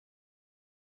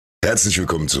Herzlich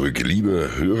willkommen zurück,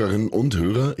 liebe Hörerinnen und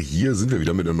Hörer. Hier sind wir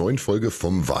wieder mit einer neuen Folge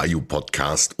vom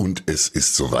Vayu-Podcast und es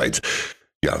ist soweit.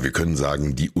 Ja, wir können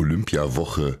sagen, die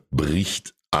Olympiawoche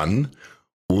bricht an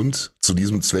und zu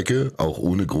diesem Zwecke, auch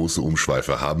ohne große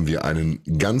Umschweife, haben wir einen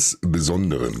ganz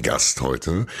besonderen Gast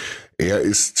heute. Er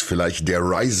ist vielleicht der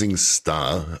Rising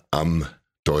Star am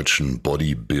deutschen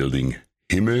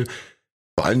Bodybuilding-Himmel.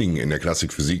 Vor allen Dingen in der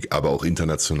Klassikphysik, aber auch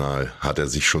international hat er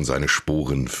sich schon seine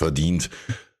Sporen verdient.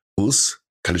 Urs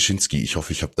Kalecinski, ich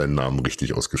hoffe, ich habe deinen Namen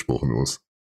richtig ausgesprochen, Urs.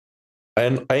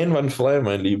 Einwandfrei,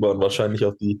 mein Lieber, und wahrscheinlich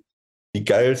auch die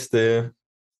geilste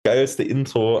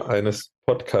Intro eines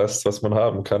Podcasts, was man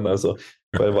haben kann. Also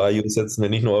bei Vayu setzen wir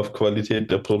nicht nur auf Qualität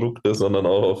der Produkte, sondern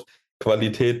auch auf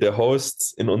Qualität der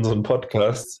Hosts in unseren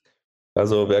Podcasts.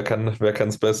 Also wer kann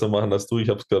es besser machen als du? Ich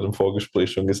habe es gerade im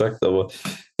Vorgespräch schon gesagt, aber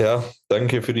ja,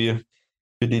 danke für die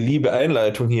liebe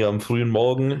Einleitung hier am frühen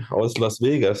Morgen aus Las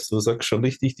Vegas. Du sagst schon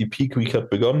richtig, die Peakweek hat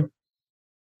begonnen.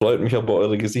 Freut mich aber,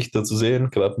 eure Gesichter zu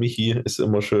sehen. Gerade Michi ist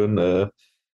immer schön,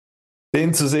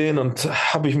 den zu sehen. Und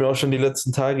habe ich mir auch schon die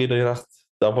letzten Tage gedacht,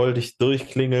 da wollte ich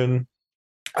durchklingeln.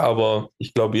 Aber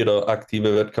ich glaube, jeder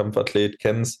aktive Wettkampfathlet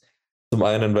kennt es. Zum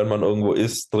einen, wenn man irgendwo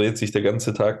ist, dreht sich der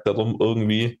ganze Tag darum,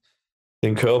 irgendwie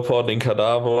den Körper, den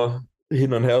Kadaver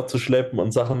hin und her zu schleppen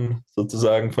und Sachen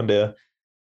sozusagen von der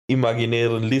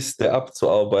imaginären Liste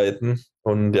abzuarbeiten.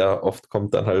 Und ja, oft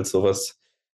kommt dann halt sowas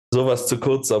zu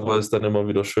kurz, aber ist dann immer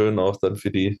wieder schön, auch dann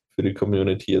für die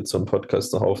Community jetzt so einen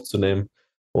Podcast noch aufzunehmen.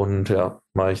 Und ja,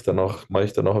 mache ich dann auch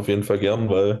auf jeden Fall gern,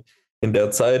 weil in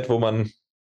der Zeit, wo man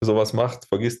sowas macht,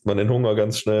 vergisst man den Hunger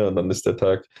ganz schnell und dann ist der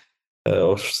Tag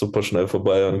auch super schnell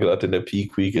vorbei. Und gerade in der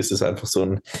Peak Week ist es einfach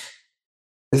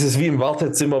es ist wie im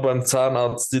Wartezimmer beim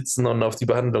Zahnarzt sitzen und auf die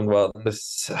Behandlung warten.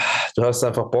 Du hast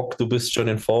einfach Bock, du bist schon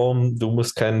in Form, du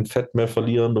musst kein Fett mehr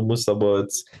verlieren, du musst aber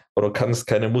jetzt oder kannst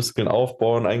keine Muskeln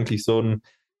aufbauen. Eigentlich so ein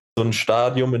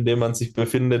Stadium, in dem man sich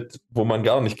befindet, wo man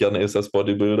gar nicht gerne ist als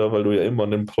Bodybuilder, weil du ja immer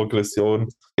einen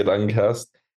Progressionsgedanke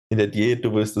hast. In der Diät,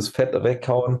 du willst das Fett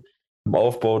weghauen, im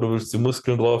Aufbau, du willst die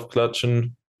Muskeln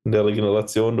draufklatschen, in der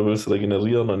Regeneration, du willst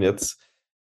regenerieren und jetzt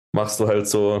machst du halt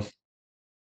so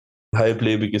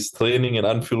halblebiges Training in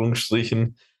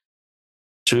Anführungsstrichen,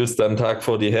 chillst dann einen Tag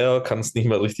vor dir her, kannst nicht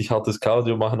mehr richtig hartes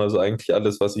Cardio machen, also eigentlich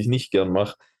alles, was ich nicht gern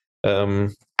mache.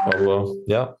 Aber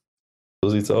ja, so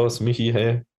sieht's aus. Michi,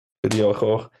 hey, für dich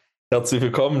auch. Herzlich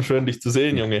willkommen, schön dich zu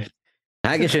sehen, Junge.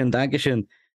 Dankeschön, Dankeschön.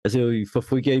 Also ich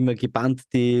verfolge ja immer gebannt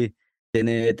deine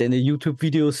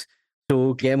YouTube-Videos.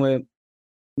 So gleich mal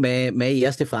meine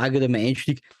erste Frage oder mein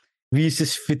Einstieg. Wie ist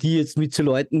es für dich jetzt mit so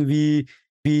Leuten wie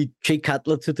Jay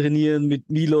Cutler zu trainieren, mit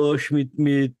Milos, mit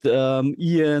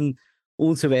Ian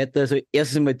und so weiter? Also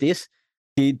erstens einmal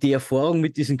die Erfahrung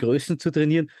mit diesen Größen zu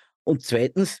trainieren. Und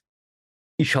zweitens,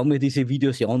 ich schaue mir diese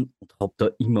Videos ja an und habe da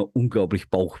immer unglaublich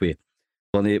Bauchweh.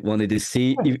 Wenn ich das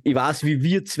sehe, ich weiß, wie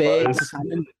wir zwei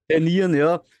zusammen trainieren,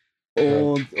 ja.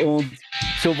 Und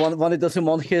so, wenn ich da so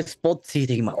manche Spots sehe,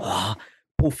 denke ich mir,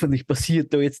 hoffentlich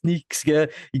passiert da jetzt nichts, gell.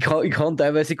 Ich kann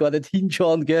teilweise gar nicht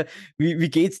hinschauen, gell. Wie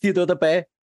geht's dir da dabei?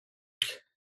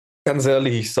 Ganz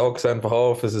ehrlich, ich saug's einfach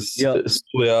auf. Es ist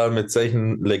surreal, mit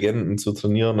solchen Legenden zu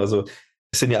trainieren. Also,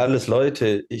 es sind ja alles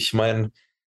Leute. Ich meine,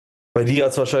 bei dir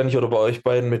hat es wahrscheinlich oder bei euch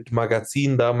beiden mit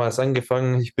Magazinen damals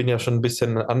angefangen. Ich bin ja schon ein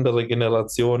bisschen eine andere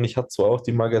Generation. Ich hatte zwar auch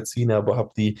die Magazine, aber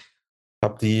hab die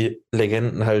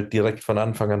Legenden halt direkt von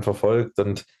Anfang an verfolgt.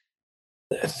 Und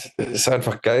es ist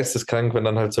einfach geisteskrank, wenn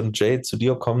dann halt so ein Jay zu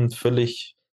dir kommt,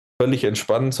 völlig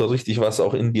entspannt, so richtig was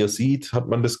auch in dir sieht, hat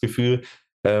man das Gefühl,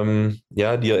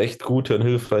 ja, dir echt gute und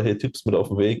hilfreiche Tipps mit auf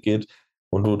den Weg geht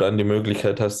und du dann die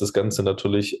Möglichkeit hast, das Ganze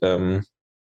natürlich,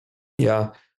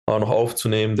 ja, auch noch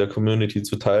aufzunehmen, der Community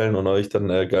zu teilen und euch dann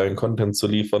geilen Content zu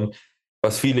liefern.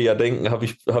 Was viele ja denken, hab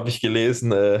ich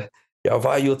gelesen, ja,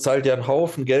 Vayu zahlt ja einen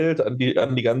Haufen Geld an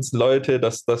die ganzen Leute,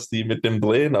 dass die mit dem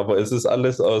drehen, aber es ist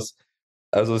alles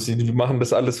also sie machen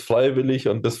das alles freiwillig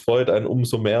und das freut einen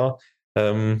umso mehr,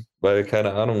 weil,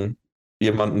 keine Ahnung,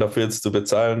 jemanden dafür jetzt zu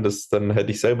bezahlen, dann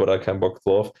hätte ich selber da keinen Bock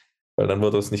drauf, weil dann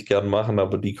würde er es nicht gern machen,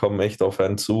 aber die kommen echt auf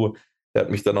einen zu. Der hat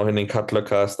mich dann auch in den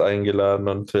Cutler-Cast eingeladen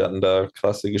und wir hatten da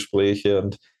krasse Gespräche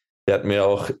und der hat mir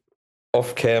auch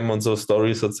off-cam und so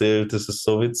Stories erzählt. Das ist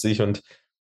so witzig und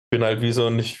bin halt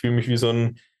ich fühle mich wie so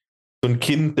ein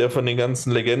Kind, der von den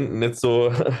ganzen Legenden jetzt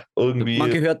so irgendwie Man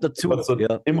gehört dazu.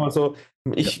 Immer so.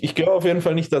 Ich gehöre auf jeden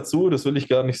Fall nicht dazu, das will ich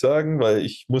gar nicht sagen, weil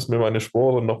ich muss mir meine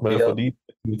Sporen noch mehr verdienen,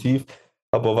 definitiv.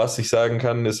 Aber was ich sagen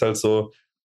kann, ist halt so,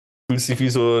 fühlst dich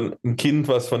wie so ein Kind,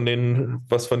 was von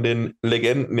den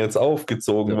Legenden jetzt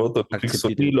aufgezogen wird. Und du kriegst so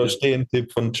Milo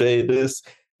Stehen-Tipp von Jay das.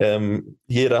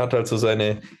 Jeder hat halt so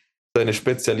seine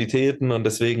Spezialitäten und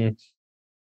deswegen,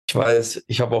 Ich weiß,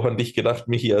 ich habe auch an dich gedacht,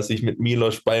 Michi, als ich mit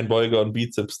Milos Beinbeuger und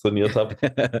Bizeps trainiert habe.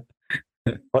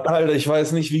 Und Alter, ich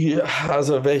weiß nicht wie,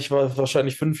 also wäre ich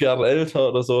wahrscheinlich 5 Jahre älter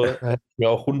oder so, hätte ich mir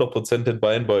auch 100% den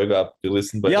Beinbeuger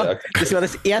abgerissen bei der Ja, Aktion. das war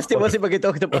das Erste, was ich mir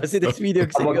gedacht habe, als ich das Video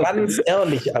gesehen Aber habe. ganz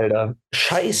ehrlich, Alter,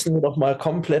 scheißen wir doch mal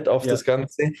komplett auf Ja. das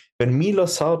Ganze. Wenn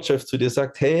Milos Sarcev zu dir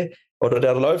sagt, hey, oder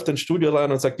der läuft ins Studio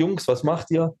rein und sagt, Jungs, was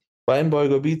macht ihr?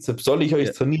 Beinbeuger, Bizeps, soll ich euch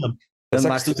Ja. trainieren? Dann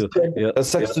machst du. Ja. Da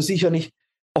sagst du sicher nicht,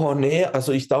 oh nee,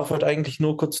 also ich darf heute eigentlich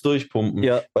nur kurz durchpumpen.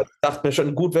 Ja. Weil ich dachte mir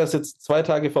schon, gut wäre es jetzt 2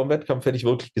 Tage vor dem Wettkampf, hätte ich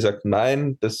wirklich gesagt,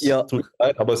 nein, das Ja. tut mir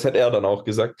leid, aber es hätte er dann auch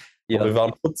gesagt. Ja. Aber wir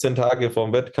waren 14 Tage vor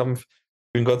dem Wettkampf,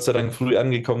 bin Gott sei Dank früh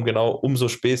angekommen, genau, um so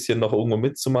Späßchen noch irgendwo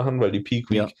mitzumachen, weil die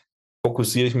Peakweek Ja.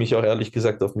 fokussiere ich mich auch ehrlich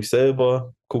gesagt auf mich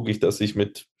selber. Gucke ich, dass ich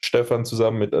mit Stefan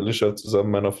zusammen, mit Alicia zusammen,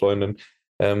 meiner Freundin,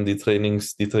 die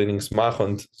Trainings mache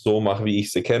und so mache, wie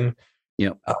ich sie kenne.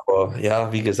 Ja. Aber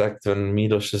ja, wie gesagt, wenn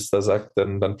Milos es da sagt,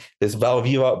 dann das war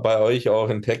wie bei euch auch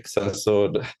in Texas.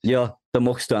 So, Ja, da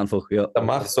machst du einfach, ja. da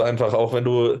machst du einfach auch, wenn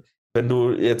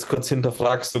du jetzt kurz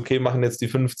hinterfragst, okay, machen jetzt die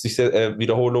 50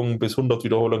 Wiederholungen bis 100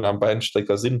 Wiederholungen am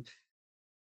Beinstrecker Sinn,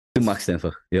 Du machst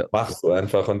einfach, ja. machst du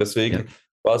einfach. Und deswegen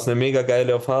war es eine mega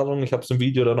geile Erfahrung. Ich habe es im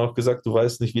Video dann auch gesagt, du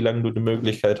weißt nicht, wie lange du die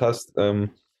Möglichkeit hast,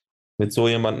 mit so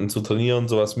jemandem zu trainieren,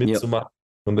 sowas mitzumachen.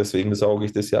 Und deswegen sauge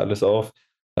ich das ja alles auf.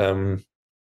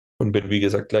 Und bin, wie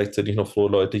gesagt, gleichzeitig noch froh,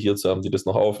 Leute hier zu haben, die das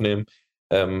noch aufnehmen.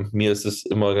 Mir ist es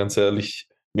immer ganz ehrlich,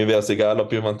 mir wäre es egal,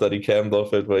 ob jemand da die Cam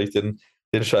draufhält, weil ich den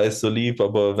Scheiß so lieb.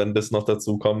 Aber wenn das noch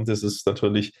dazu kommt, ist es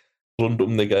natürlich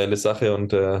rundum eine geile Sache.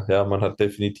 Und ja, man hat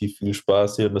definitiv viel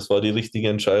Spaß hier. Und das war die richtige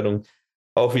Entscheidung.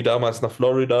 Auch wie damals nach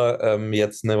Florida,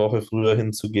 jetzt eine Woche früher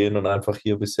hinzugehen und einfach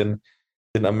hier ein bisschen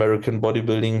den American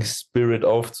Bodybuilding Spirit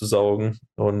aufzusaugen.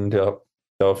 Und ja,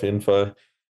 auf jeden Fall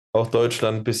auch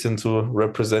Deutschland ein bisschen zu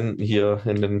representen hier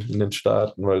in den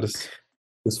Staaten, weil das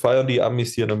feiern die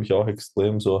Amis hier nämlich auch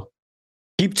extrem so.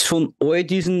 Gibt es von all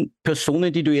diesen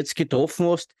Personen, die du jetzt getroffen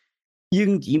hast,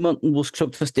 irgendjemanden, wo du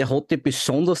gesagt hast, der hat dich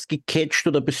besonders gecatcht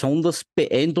oder besonders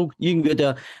beeindruckt, irgendwer,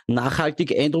 der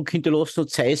nachhaltig Eindruck hinterlassen hat,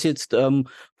 sei es jetzt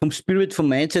vom Spirit, vom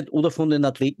Mindset oder von den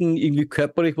Athleten irgendwie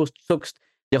körperlich, was du sagst,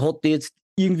 der hat dich jetzt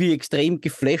irgendwie extrem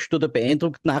geflasht oder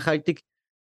beeindruckt nachhaltig?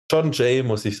 John Jay,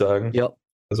 muss ich sagen. Ja.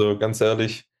 Also ganz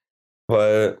ehrlich,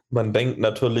 weil man denkt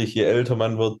natürlich, je älter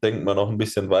man wird, denkt man auch ein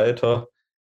bisschen weiter.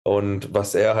 Und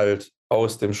was er halt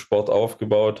aus dem Sport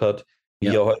aufgebaut hat, wie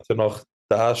er heute noch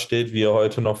dasteht, wie er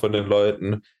heute noch von den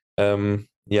Leuten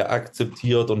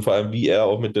akzeptiert und vor allem, wie er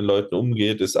auch mit den Leuten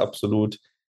umgeht, ist absolut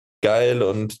geil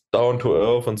und down to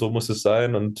earth und so muss es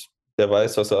sein. Und der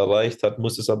weiß, was er erreicht hat,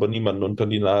 muss es aber niemanden unter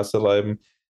die Nase reiben.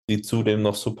 Sieht zudem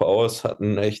noch super aus, hat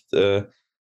ein echt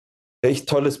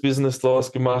tolles Business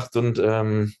draus gemacht und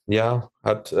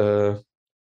hat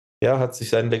sich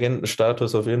seinen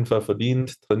Legendenstatus auf jeden Fall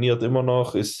verdient, trainiert immer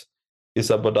noch, ist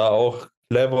aber da auch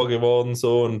clever geworden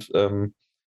so und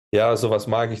sowas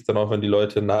mag ich dann auch, wenn die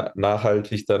Leute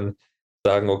nachhaltig dann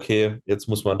sagen, okay, jetzt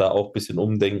muss man da auch ein bisschen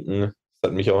umdenken. Das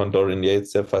hat mich auch an Dorian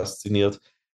Yates sehr fasziniert.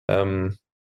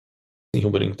 Nicht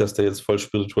unbedingt, dass der jetzt voll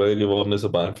spirituell geworden ist,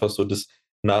 aber einfach so das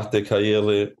nach der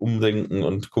Karriere umdenken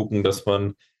und gucken, dass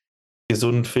man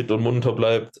gesund, fit und munter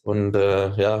bleibt. Und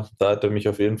da hat er mich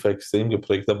auf jeden Fall extrem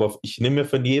geprägt. Aber ich nehme mir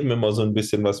von jedem immer so ein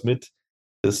bisschen was mit.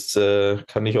 Das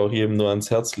kann ich auch jedem nur ans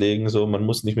Herz legen. So, man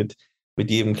muss nicht mit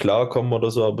jedem klarkommen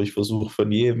oder so, aber ich versuche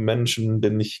von jedem Menschen,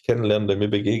 den ich kennenlerne, der mir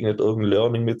begegnet, irgendein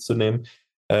Learning mitzunehmen.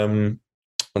 Und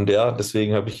ja,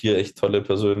 deswegen habe ich hier echt tolle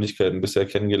Persönlichkeiten bisher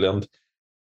kennengelernt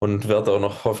und werde auch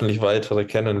noch hoffentlich weitere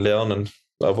kennenlernen.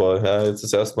 Aber ja, jetzt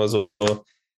ist erstmal so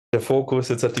der Fokus.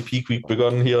 Jetzt hat die Peakweek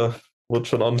begonnen hier, wird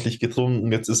schon ordentlich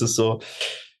getrunken. Jetzt ist es so,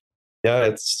 ja,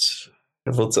 jetzt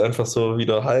wird es einfach so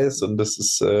wieder heiß und das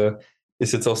ist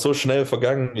jetzt auch so schnell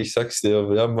vergangen. Ich sag's dir,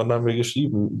 wann haben wir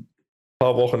geschrieben? Ein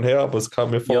paar Wochen her, aber es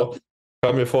kam mir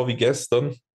vor wie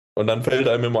gestern. Und dann fällt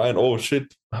einem immer ein, oh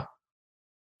shit,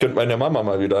 könnte meine Mama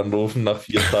mal wieder anrufen nach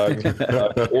 4 Tagen,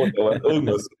 ohne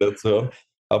irgendwas wieder zu hören.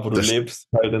 Aber du lebst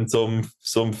halt in so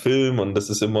einem Film und das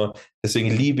ist immer,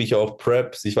 deswegen liebe ich auch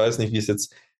Preps. Ich weiß nicht, wie es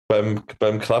jetzt beim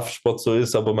Kraftsport so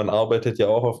ist, aber man arbeitet ja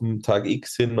auch auf den Tag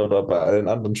X hin oder bei allen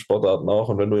anderen Sportarten auch.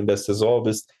 Und wenn du in der Saison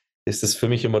bist, ist das für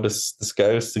mich immer das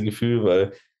geilste Gefühl,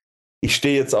 weil ich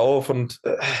stehe jetzt auf und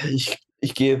ich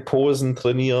gehe Posen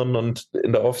trainieren und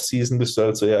in der Offseason bist du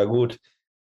halt so, ja gut,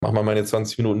 mach mal meine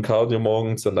 20 Minuten Cardio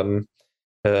morgens und dann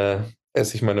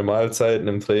esse ich meine Mahlzeiten.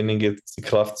 Im Training geht die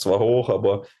Kraft zwar hoch,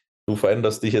 aber du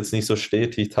veränderst dich jetzt nicht so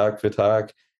stetig, Tag für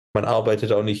Tag. Man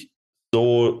arbeitet auch nicht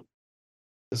so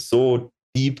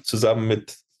deep zusammen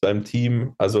mit seinem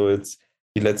Team. Also jetzt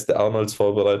die letzte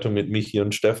Arnolds-Vorbereitung mit Michi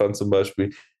und Stefan zum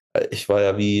Beispiel. ich war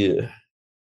ja wie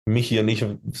Michi und ich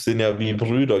sind ja wie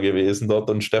Brüder gewesen dort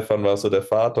und Stefan war so der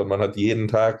Vater und man hat jeden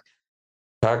Tag,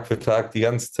 Tag für Tag die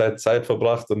ganze Zeit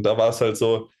verbracht und da war es halt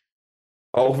so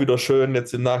auch wieder schön,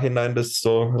 jetzt im Nachhinein das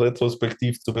so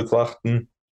retrospektiv zu betrachten.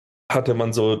 Hatte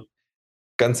man so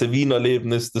ganze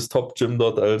Wien-Erlebnis, das Top-Gym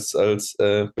dort als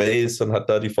Base und hat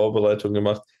da die Vorbereitung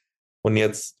gemacht. Und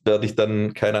jetzt werde ich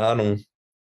dann, keine Ahnung,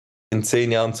 in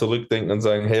 10 Jahren zurückdenken und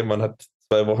sagen, hey, man hat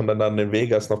 2 Wochen danach in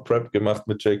Vegas noch Prep gemacht,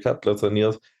 mit Jay Cutler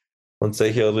trainiert. Und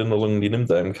solche Erinnerungen, die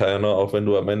nimmt einem keiner, auch wenn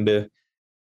du am Ende,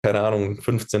 keine Ahnung,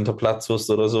 15. Platz wirst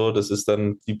oder so. Das ist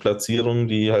dann die Platzierung,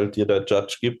 die halt dir der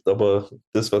Judge gibt. Aber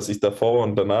das, was ich davor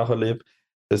und danach erlebe,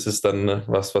 das ist dann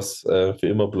was für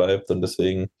immer bleibt. Und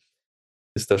deswegen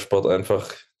ist der Sport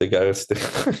einfach der geilste.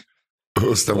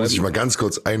 Da muss ich mal ganz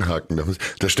kurz einhaken.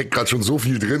 Da steckt gerade schon so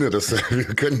viel drin, dass wir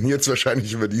könnten jetzt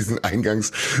wahrscheinlich über diesen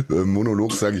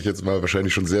Eingangsmonolog, sage ich jetzt mal,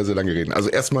 wahrscheinlich schon sehr, sehr lange reden. Also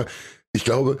erstmal, ich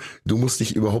glaube, du musst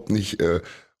dich überhaupt nicht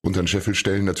unter den Scheffel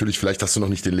stellen. Natürlich, vielleicht hast du noch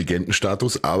nicht den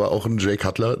Legendenstatus, aber auch ein Jay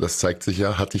Cutler, das zeigt sich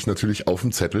ja, hat dich natürlich auf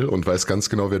dem Zettel und weiß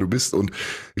ganz genau, wer du bist. Und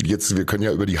jetzt, wir können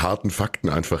ja über die harten Fakten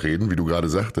einfach reden, wie du gerade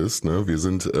sagtest. Ne? Wir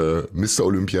sind Mr.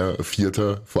 Olympia,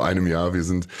 Vierter vor einem Jahr. Wir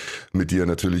sind mit dir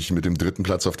natürlich mit dem 3.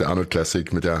 Platz auf der Arnold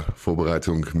Classic, mit der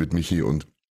Vorbereitung mit Michi und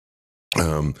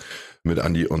mit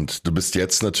Andi. Und du bist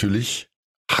jetzt natürlich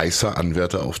heißer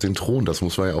Anwärter auf den Thron. Das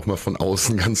muss man ja auch mal von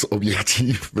außen ganz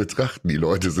objektiv betrachten. Die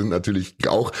Leute sind natürlich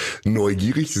auch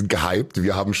neugierig, sind gehypt.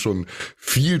 Wir haben schon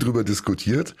viel drüber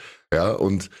diskutiert. Ja,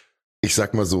 und ich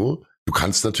sag mal so, du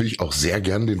kannst natürlich auch sehr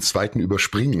gern den 2.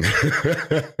 überspringen,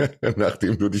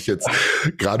 nachdem du dich jetzt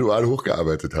gradual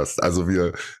hochgearbeitet hast. Also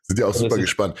wir sind ja auch super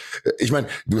gespannt. Ich meine,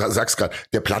 du sagst gerade,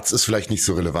 der Platz ist vielleicht nicht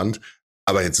so relevant,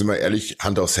 aber jetzt sind wir ehrlich,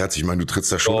 Hand aufs Herz, ich meine, du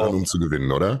trittst da schon an, um zu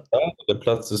gewinnen, oder? Ja, der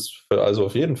Platz ist also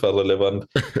auf jeden Fall relevant.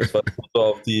 Es war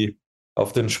so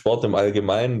auf den Sport im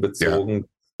Allgemeinen bezogen,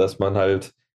 dass man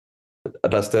halt,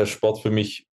 dass der Sport für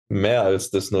mich mehr als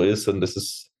das nur ist und das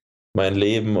ist mein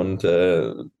Leben und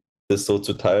das so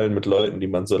zu teilen mit Leuten, die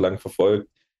man so lange verfolgt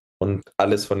und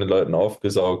alles von den Leuten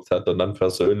aufgesaugt hat und dann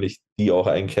persönlich die auch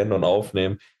einen kennen und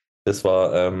aufnehmen. Das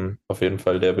war auf jeden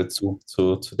Fall der Bezug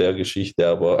zu der Geschichte.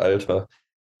 Aber Alter,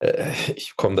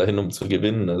 ich komme dahin, um zu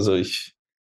gewinnen. Also ich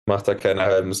mache da keine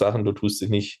halben Sachen. Du tust dich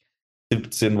nicht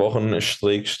 17 Wochen,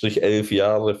 Schrägstrich 11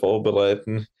 Jahre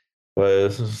vorbereiten,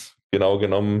 weil genau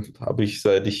genommen habe ich,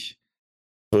 seit ich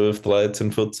 12,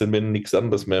 13, 14 bin, nichts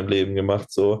anderes mehr im Leben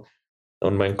gemacht. So.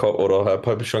 Und mein Kopf, oder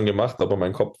habe ich schon gemacht, aber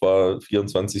mein Kopf war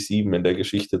 24/7 in der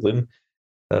Geschichte drin.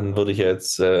 Dann würde ich ja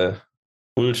jetzt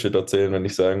Bullshit erzählen, wenn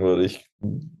ich sagen würde, ich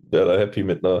wäre da happy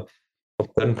mit einer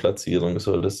Top-10-Platzierung.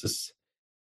 So, das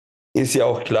ist ja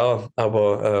auch klar,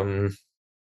 aber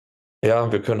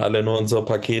ja, wir können alle nur unser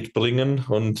Paket bringen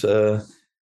und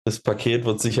das Paket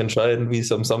wird sich entscheiden, wie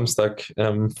es am Samstag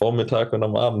Vormittag und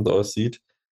am Abend aussieht.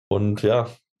 Und ja,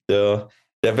 der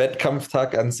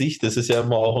Wettkampftag an sich, das ist ja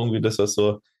immer auch irgendwie das, was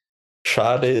so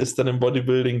schade ist dann im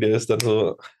Bodybuilding, der ist dann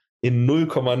so in 0,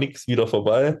 nix wieder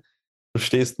vorbei. Du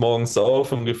stehst morgens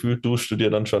auf und gefühlt duschst du dir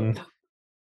dann schon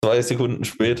 2 Sekunden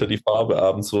später die Farbe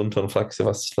abends runter und fragst dir,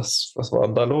 was war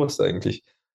denn da los eigentlich?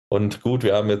 Und gut,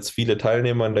 wir haben jetzt viele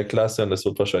Teilnehmer in der Klasse und es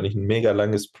wird wahrscheinlich ein mega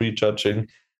langes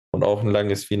Prejudging und auch ein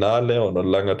langes Finale und ein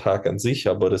langer Tag an sich,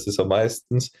 aber das ist ja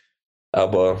meistens.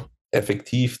 Aber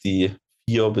effektiv die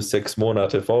 4 bis 6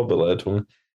 Monate Vorbereitung,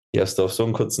 die hast du auf so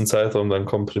einen kurzen Zeitraum dann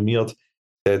komprimiert.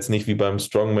 Ja, jetzt nicht wie beim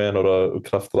Strongman oder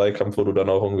Kraft-3-Kampf, wo du dann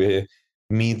auch irgendwie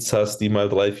Meets hast, die mal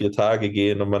 3, 4 Tage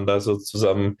gehen und man da so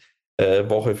zusammen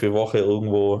Woche für Woche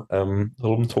irgendwo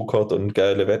rumtuckert und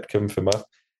geile Wettkämpfe macht,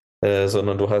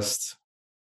 sondern du hast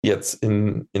jetzt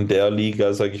in der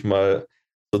Liga, sag ich mal,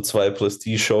 so 2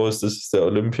 Prestige-Shows, das ist der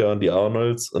Olympia und die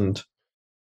Arnolds und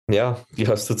ja, die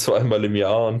hast du zweimal im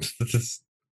Jahr und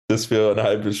das für eine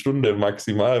halbe Stunde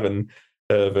maximal,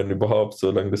 wenn überhaupt,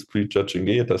 solange das Prejudging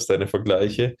geht, hast deine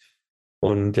Vergleiche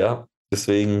und ja,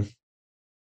 deswegen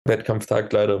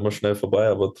Wettkampftag leider immer schnell vorbei,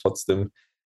 aber trotzdem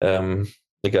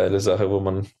eine geile Sache, wo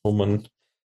man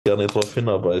gerne drauf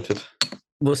hinarbeitet.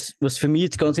 Was für mich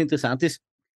jetzt ganz interessant ist,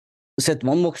 seit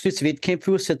wann machst du jetzt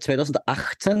Wettkämpfe? Seit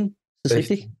 2018? Ist das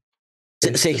richtig?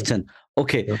 16.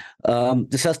 Okay. Ja.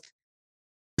 Das heißt,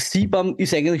 Siebam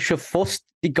ist eigentlich schon fast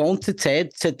die ganze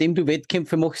Zeit, seitdem du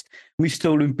Wettkämpfe machst,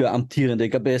 Mr. Olympia amtierend.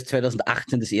 Ich glaube, er ist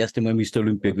 2018 das erste Mal Mr.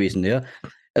 Olympia gewesen. Ja?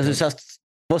 Also das heißt,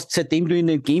 fast seitdem du in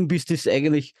dem Game bist, ist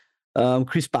eigentlich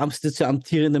Chris Bumstead der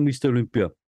amtierender Mr.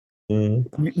 Olympia. Mhm.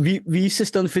 Wie ist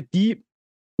es dann für dich,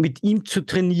 mit ihm zu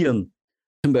trainieren?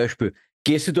 Zum Beispiel,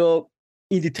 gehst du da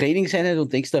in die Trainingseinheit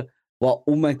und denkst da, wow,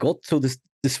 oh mein Gott, so das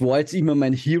war jetzt immer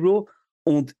mein Hero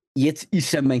und jetzt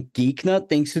ist er mein Gegner,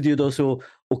 denkst du dir da so,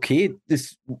 okay,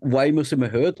 das war immer so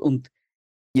mal hört und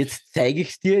jetzt zeige ich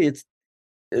es dir, jetzt.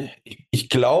 Ich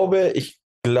glaube, ich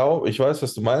weiß,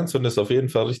 was du meinst und es ist auf jeden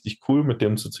Fall richtig cool, mit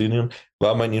dem zu trainieren,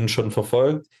 weil man ihn schon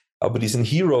verfolgt. Aber diesen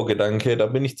Hero-Gedanke, da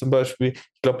bin ich zum Beispiel,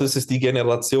 ich glaube, das ist die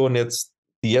Generation jetzt,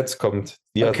 die jetzt kommt.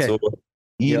 Die hat Okay. so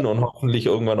ihn Ja. und hoffentlich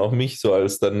irgendwann auch mich so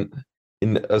als dann,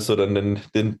 also dann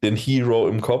den Hero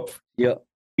im Kopf. Ja,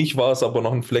 Ich war es aber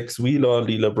noch ein Flex Wheeler,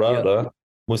 Lila Brother,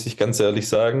 muss ich ganz ehrlich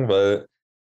sagen, weil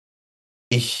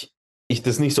ich, ich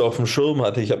das nicht so auf dem Schirm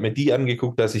hatte. Ich habe mir die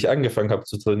angeguckt, als ich angefangen habe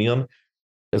zu trainieren.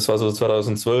 Das war so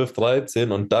 2012,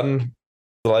 13 und dann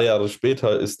 3 Jahre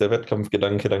später ist der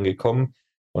Wettkampfgedanke dann gekommen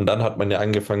und dann hat man ja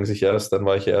angefangen, dann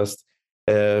war ich erst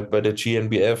bei der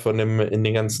GNBF und in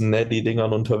den ganzen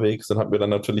Natty-Dingern unterwegs und habe mir dann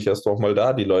natürlich erst auch mal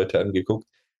da die Leute angeguckt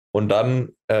und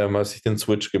dann, als ich den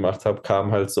Switch gemacht habe,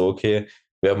 kam halt so, okay,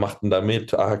 wer macht denn da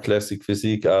mit? Classic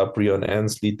Physik, Brian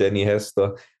Ansley, Danny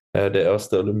Hester, der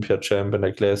erste Olympia-Champ in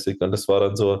der Classic und das war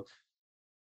dann so,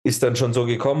 ist dann schon so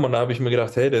gekommen und da habe ich mir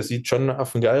gedacht, hey, der sieht schon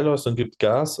affengeil aus und gibt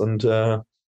Gas und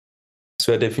es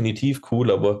wäre definitiv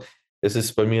cool, aber es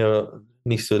ist bei mir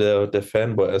nicht so der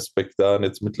Fanboy-Aspekt da und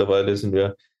jetzt mittlerweile sind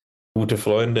wir gute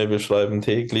Freunde, wir schreiben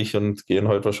täglich und gehen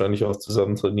heute wahrscheinlich auch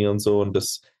zusammen trainieren so und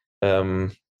das,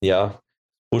 ja,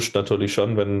 pusht natürlich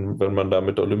schon, wenn man da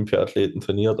mit Olympiathleten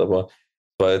trainiert, aber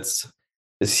war jetzt,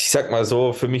 ich sag mal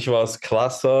so, für mich war es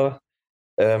krasser,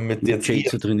 mit mit jetzt Jay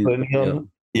zu trainieren. Ja.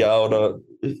 trainieren. Ja, oder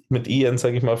mit Ian,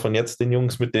 sage ich mal, von jetzt den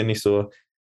Jungs, mit denen ich so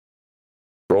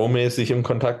Bro-mäßig im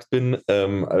Kontakt bin,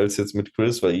 als jetzt mit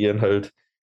Chris, weil Ian halt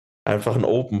einfach ein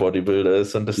Open Bodybuilder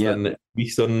ist und das Ja. dann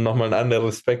nicht so nochmal ein anderer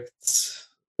Respekt ist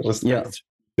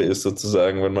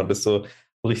sozusagen, wenn man das so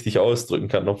richtig ausdrücken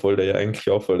kann, obwohl der ja eigentlich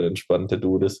auch voll der entspannte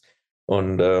Dude ist.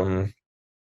 Und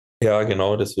ja,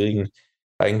 genau, deswegen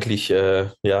eigentlich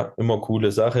ja immer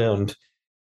coole Sache und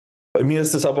bei mir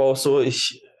ist es aber auch so,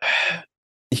 ich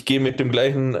gehe mit dem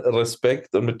gleichen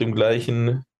Respekt und mit dem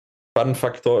gleichen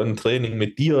Fun-Faktor im Training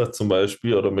mit dir zum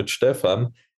Beispiel oder mit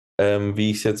Stefan, wie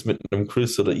ich es jetzt mit einem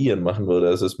Chris oder Ian machen würde.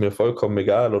 Also ist mir vollkommen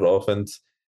egal oder auch wenn es,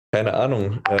 keine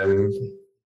Ahnung,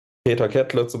 Peter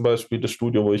Kettler zum Beispiel, das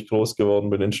Studio, wo ich groß geworden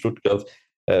bin in Stuttgart,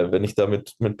 wenn ich da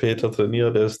mit Peter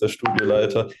trainiere, der ist der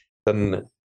Studioleiter, dann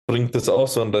bringt das auch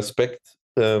so einen Respekt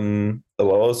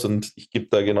raus und ich gebe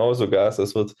da genauso Gas,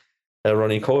 als wird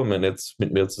Ronnie Coleman jetzt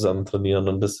mit mir zusammen trainieren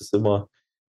und das ist immer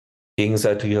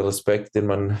gegenseitiger Respekt, den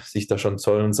man sich da schon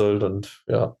zollen sollte und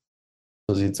ja,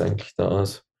 so sieht es eigentlich da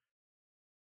aus.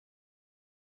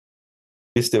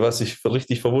 Wisst ihr, was ich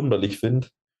richtig verwunderlich finde?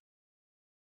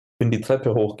 Bin die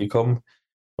Treppe hochgekommen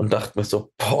und dachte mir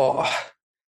so, boah,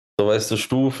 so weißt du,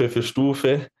 Stufe für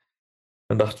Stufe.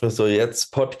 Und dachte mir so,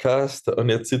 jetzt Podcast und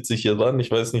jetzt sitze ich hier dran. Ich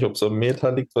weiß nicht, ob es am Meta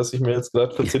liegt, was ich mir jetzt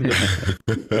gerade kurz hinter.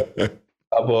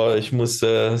 Aber ich muss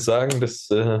sagen, dass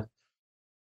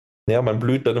ja, man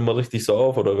blüht dann immer richtig so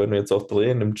auf. Oder wenn wir jetzt auch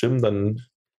drehen im Gym, dann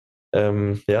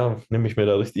ja, nehme ich mir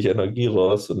da richtig Energie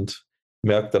raus und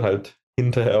merke dann halt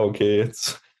hinterher, okay,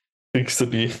 jetzt kriegst du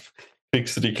die,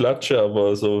 kriegst du die Klatsche,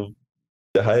 aber so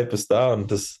der Hype ist da und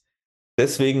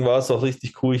deswegen war es auch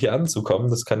richtig cool, hier anzukommen.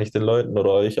 Das kann ich den Leuten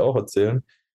oder euch auch erzählen.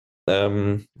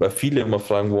 Weil viele immer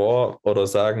fragen, wow, oder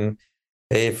sagen,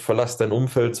 hey, verlass dein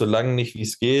Umfeld so lange nicht, wie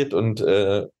es geht und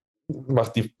mach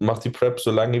die Prep so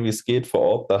lange, wie es geht, vor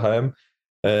Ort daheim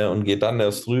und geh dann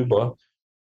erst rüber.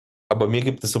 Aber mir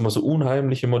gibt es immer so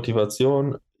unheimliche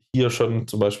Motivation, hier schon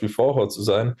zum Beispiel vorher zu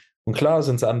sein. Und klar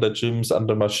sind es andere Gyms,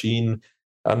 andere Maschinen,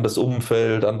 anderes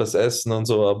Umfeld, anderes Essen und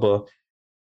so, aber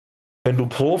wenn du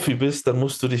Profi bist, dann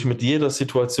musst du dich mit jeder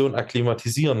Situation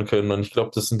akklimatisieren können. Und ich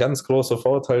glaube, das ist ein ganz großer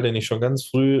Vorteil, den ich schon ganz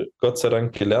früh, Gott sei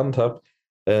Dank, gelernt habe.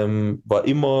 War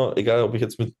immer, egal ob ich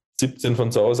jetzt mit 17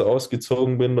 von zu Hause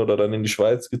ausgezogen bin oder dann in die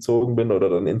Schweiz gezogen bin oder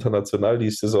dann international die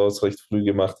Saisons recht früh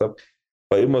gemacht habe,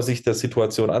 war immer sich der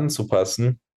Situation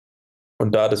anzupassen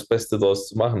und da das Beste daraus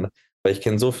zu machen. Weil ich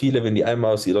kenne so viele, wenn die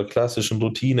einmal aus ihrer klassischen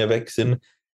Routine weg sind,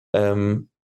 ähm,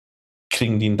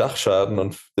 kriegen die einen Dachschaden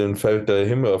und denen fällt der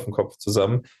Himmel auf den Kopf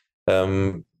zusammen,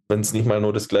 wenn es nicht mal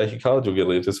nur das gleiche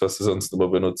Cardio-Gerät ist, was sie sonst immer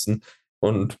benutzen.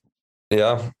 Und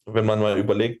ja, wenn man mal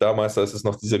überlegt, damals, als es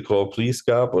noch diese Grand Prix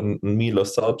gab und ein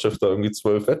Milos Sarcev da irgendwie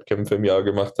 12 Wettkämpfe im Jahr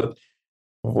gemacht hat,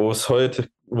 wo heute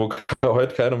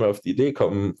keiner mehr auf die Idee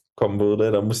kommen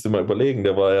würde, da musst du mal überlegen,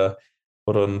 der war ja,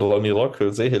 oder ein Ronny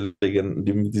Rockel,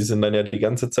 Sägelegenden, die sind dann ja die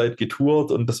ganze Zeit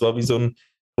getourt und das war wie so ein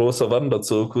großer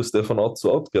Wanderzirkus, der von Ort zu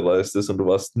Ort gereist ist und du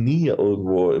warst nie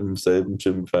irgendwo im selben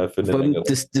Gym für eine Vor allem, längere.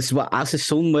 das war eine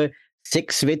Saison mal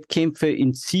 6 Wettkämpfe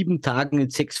in 7 Tagen in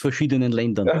 6 verschiedenen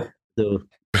Ländern. Ja, So.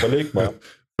 überleg mal.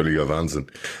 Völliger Wahnsinn.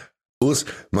 Urs,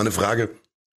 mal eine Frage.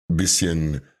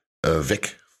 bisschen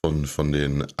weg von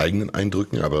den eigenen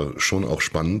Eindrücken, aber schon auch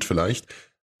spannend vielleicht.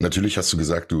 Natürlich hast du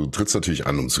gesagt, du trittst natürlich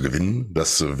an, um zu gewinnen.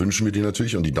 Das wünschen wir dir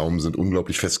natürlich und die Daumen sind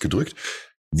unglaublich fest gedrückt.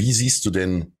 Wie siehst du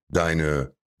denn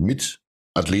deine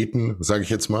Mitathleten, sage ich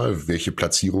jetzt mal? Welche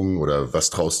Platzierungen oder was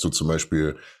traust du zum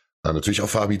Beispiel natürlich auch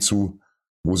Fabi zu?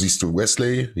 Wo siehst du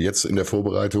Wesley jetzt in der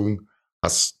Vorbereitung?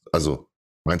 Meinst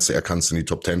du, er kann es in die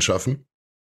Top 10 schaffen?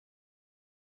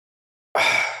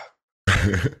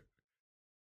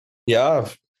 Ja,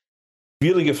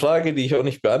 schwierige Frage, die ich auch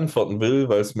nicht beantworten will,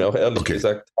 weil es mir auch ehrlich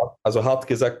gesagt, also hart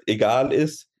gesagt, egal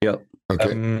ist. Ja.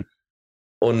 Okay.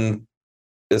 Und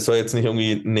es soll jetzt nicht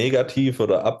irgendwie negativ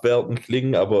oder abwertend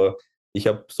klingen, aber ich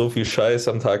habe so viel Scheiß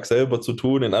am Tag selber zu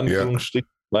tun, in Anführungsstrichen,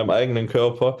 meinem eigenen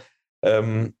Körper.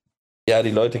 Ja,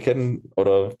 die Leute kennen,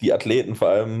 oder die Athleten vor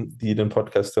allem, die den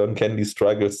Podcast hören, kennen die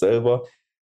Struggles selber.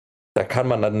 Da kann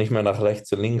man dann nicht mehr nach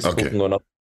rechts und links gucken. Und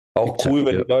auch cool,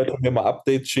 wenn die Leute mir mal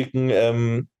Updates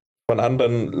schicken von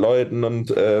anderen Leuten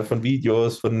und von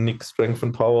Videos, von Nick Strength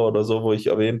and Power oder so, wo ich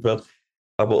erwähnt werde.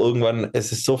 Aber irgendwann,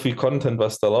 es ist so viel Content,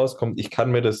 was da rauskommt. Ich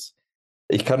kann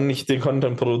nicht den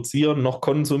Content produzieren, noch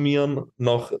konsumieren,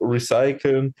 noch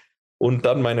recyceln und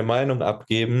dann meine Meinung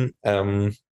abgeben.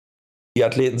 Die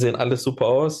Athleten sehen alle super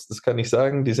aus, das kann ich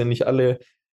sagen. Die sind nicht alle,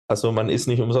 also man ist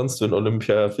nicht umsonst für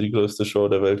Olympia, für die größte Show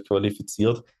der Welt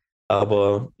qualifiziert.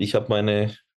 Aber ich habe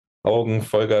meine Augen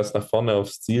Vollgas nach vorne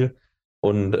aufs Ziel.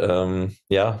 Und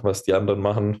was die anderen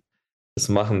machen, das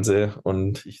machen sie.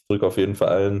 Und ich drücke auf jeden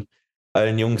Fall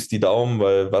allen Jungs die Daumen,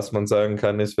 weil was man sagen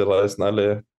kann, ist, wir reißen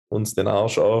alle uns den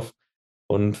Arsch auf.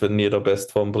 Und wenn jeder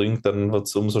Bestform bringt, dann wird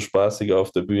es umso spaßiger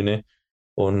auf der Bühne.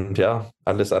 Und ja,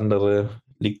 alles andere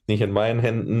liegt nicht in meinen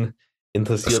Händen,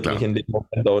 interessiert mich in dem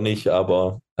Moment auch nicht,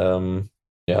 aber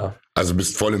ja. Also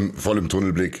bist voll im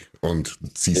Tunnelblick und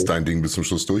ziehst dein Ding bis zum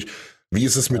Schluss durch. Wie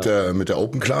ist es mit der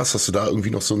Open Class? Hast du da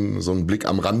irgendwie noch so einen Blick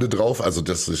am Rande drauf? Also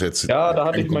das ist jetzt... Ja, da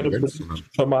hatte ich meine Prediction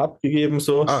schon mal abgegeben.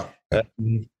 So.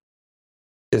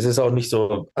 Es ist auch nicht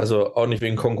so, also auch nicht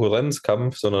wegen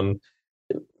Konkurrenzkampf, sondern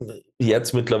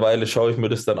jetzt mittlerweile schaue ich mir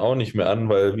das dann auch nicht mehr an,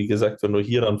 weil wie gesagt, wenn du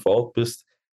hier dann vor Ort bist,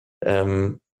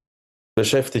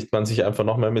 beschäftigt man sich einfach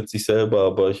noch mehr mit sich selber.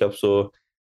 Aber ich habe so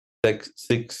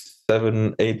 6,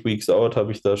 7, 8 Weeks out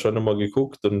habe ich da schon immer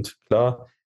geguckt und klar,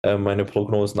 meine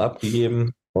Prognosen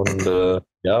abgegeben und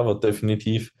wird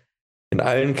definitiv in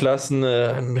allen Klassen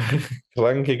eine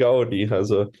kranke Gaudi.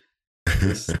 Also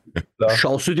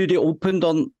Schaust du dir die Open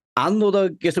dann an oder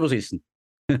gehst du was essen?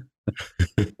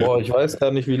 Boah, ich weiß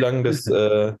gar nicht, wie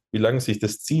lang sich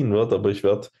das ziehen wird, aber ich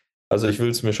will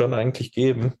es mir schon eigentlich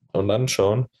geben und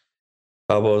anschauen.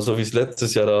 Aber so wie es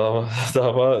letztes Jahr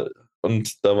da war,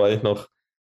 und da war ich noch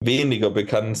weniger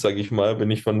bekannt, sage ich mal, bin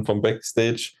ich vom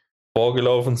Backstage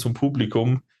vorgelaufen zum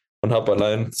Publikum und habe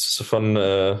allein vom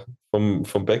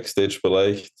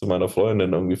Backstage-Bereich zu meiner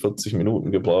Freundin irgendwie 40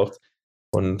 Minuten gebraucht.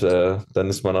 Und dann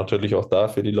ist man natürlich auch da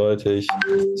für die Leute.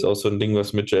 Ist auch so ein Ding,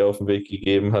 was mir Jay auf den Weg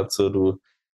gegeben hat, so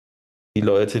die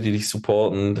Leute, die dich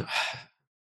supporten,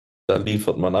 da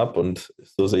liefert man ab und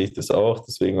so sehe ich das auch.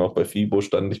 Deswegen auch bei FIBO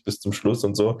stand ich bis zum Schluss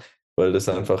und so, weil das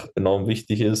einfach enorm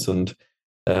wichtig ist und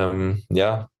man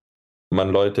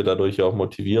Leute dadurch auch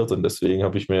motiviert und deswegen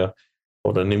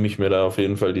nehme ich mir da auf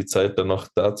jeden Fall die Zeit, dann noch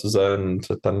da zu sein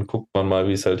und dann guckt man mal,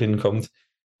 wie es halt hinkommt.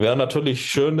 Wäre natürlich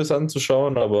schön, das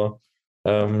anzuschauen, aber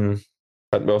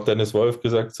hat mir auch Dennis Wolf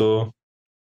gesagt, so,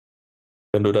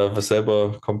 wenn du da was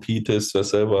selber competest, was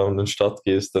selber an den Start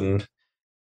gehst, dann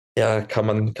kann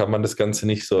man das Ganze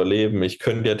nicht so erleben. Ich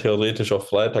könnte ja theoretisch auch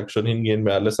Freitag schon hingehen,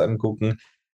 mir alles angucken.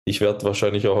 Ich werde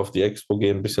wahrscheinlich auch auf die Expo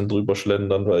gehen, ein bisschen drüber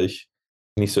schlendern, weil ich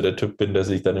nicht so der Typ bin, der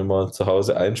sich dann immer zu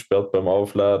Hause einsperrt beim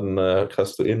Aufladen.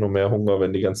 Hast du nur mehr Hunger,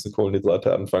 wenn die ganzen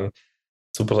Kohlenhydrate anfangen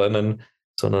zu brennen,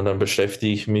 sondern dann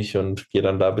beschäftige ich mich und gehe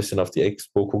dann da ein bisschen auf die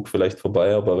Expo, gucke vielleicht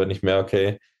vorbei, aber wenn ich merke,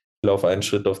 okay, ich laufe einen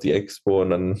Schritt auf die Expo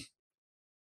und dann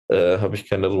habe ich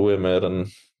keine Ruhe mehr,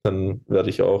 dann werde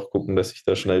ich auch gucken, dass ich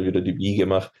da schnell wieder die Biege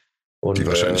mache. Und, die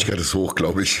Wahrscheinlichkeit ist hoch,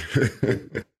 glaube ich.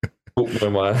 Gucken wir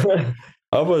mal.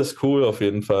 Aber es ist cool auf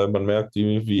jeden Fall. Man merkt,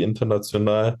 wie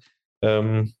international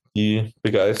die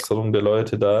Begeisterung der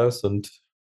Leute da ist. Und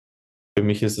für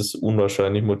mich ist es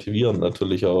unwahrscheinlich motivierend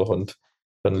natürlich auch. Und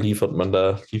dann liefert man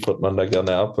da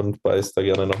gerne ab und beißt da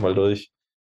gerne nochmal durch.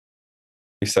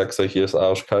 Ich sag's euch, hier ist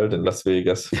arschkalt in Las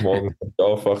Vegas. Morgen, wenn ich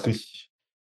aufwache, ich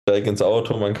steige ins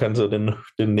Auto, man kann so den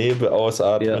Nebel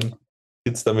ausatmen,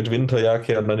 sitzt da mit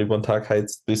Winterjacke und dann über den Tag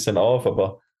heizt ein bisschen auf,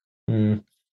 aber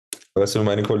weißt du,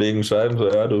 meine Kollegen schreiben so,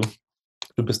 ja, du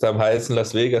bist da im heißen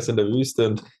Las Vegas in der Wüste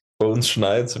und bei uns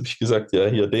schneit, habe ich gesagt, ja,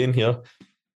 den hier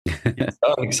ist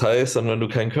gar nichts heiß und wenn du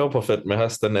kein Körperfett mehr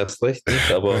hast, dann erst recht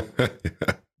nicht, aber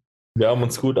Wir haben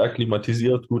uns gut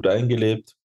akklimatisiert, gut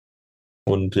eingelebt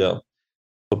und ja,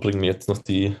 verbringen jetzt noch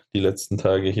die letzten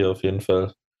Tage hier auf jeden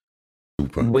Fall.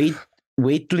 Super.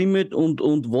 Weight Limit und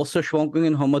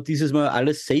Wasserschwankungen haben wir dieses Mal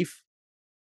alles safe.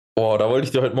 Boah, da wollte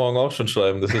ich dir heute Morgen auch schon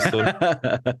schreiben. Das ist so.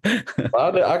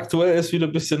 Gerade aktuell ist wieder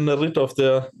ein bisschen ein Ritt auf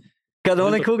der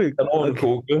Kanonenkugel.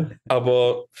 Kanonenkugel.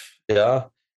 Aber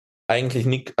ja, eigentlich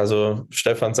nicht. Also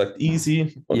Stefan sagt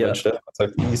easy und wenn Stefan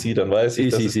sagt easy, dann weiß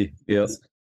ich, dass easy. Ja.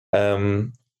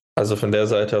 Also von der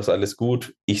Seite aus alles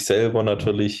gut. Ich selber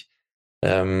natürlich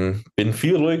bin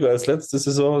viel ruhiger als letzte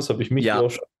Saison. Das habe ich Michi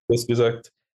auch schon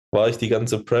gesagt. War ich die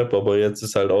ganze Prep, aber jetzt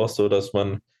ist halt auch so, dass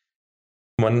man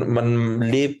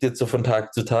lebt jetzt so von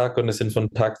Tag zu Tag und es sind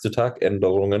von Tag zu Tag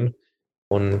Änderungen.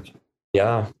 Und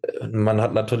ja, man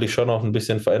hat natürlich schon auch ein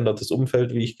bisschen verändertes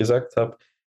Umfeld, wie ich gesagt habe.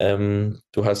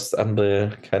 Du hast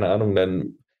andere, keine Ahnung,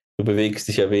 du bewegst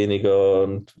dich ja weniger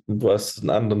und du hast einen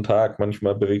anderen Tag,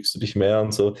 manchmal bewegst du dich mehr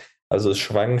und so. Also es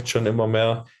schwankt schon immer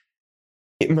mehr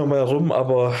rum,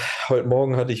 aber heute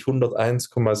Morgen hatte ich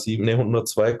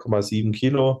 102,7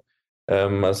 Kilo.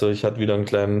 Also ich hatte wieder einen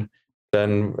kleinen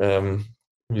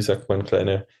wie sagt man,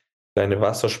 kleine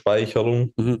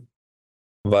Wasserspeicherung,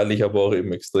 weil ich aber auch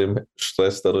eben extrem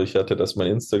Stress dadurch hatte, dass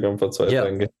mein Instagram vor 2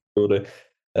 Tagen gehackt wurde.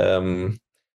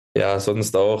 Ja,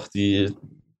 sonst auch die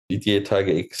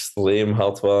Diättage extrem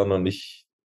hart waren und ich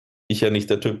ja nicht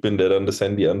der Typ bin, der dann das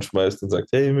Handy anschmeißt und sagt,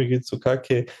 hey, mir geht's so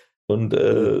kacke und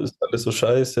ist alles so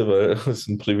scheiße, weil es ist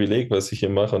ein Privileg, was ich hier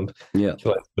mache und ich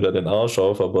reiß mir da den Arsch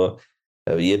auf, aber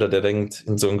jeder, der denkt,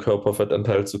 in so einen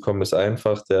Körperfettanteil zu kommen, ist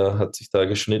einfach, der hat sich da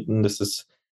geschnitten, das ist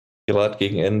gerade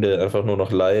gegen Ende einfach nur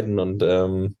noch Leiden und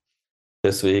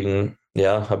deswegen,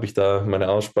 ja, habe ich da meine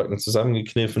Arschbacken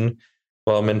zusammengekniffen,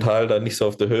 war mental da nicht so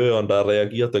auf der Höhe und da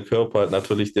reagiert der Körper halt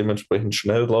natürlich dementsprechend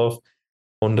schnell drauf.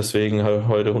 Und deswegen habe ich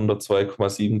heute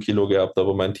 102,7 Kilo gehabt,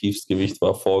 aber mein Tiefstgewicht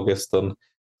war vorgestern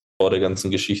vor der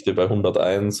ganzen Geschichte bei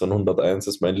 101 und 101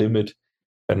 ist mein Limit.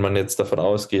 Wenn man jetzt davon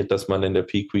ausgeht, dass man in der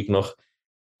Peakweek noch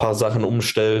ein paar Sachen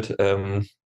umstellt,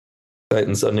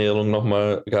 seitens Ernährung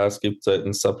nochmal Gas gibt,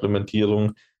 seitens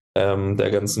Supplementierung der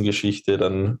ganzen Geschichte,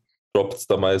 dann droppt es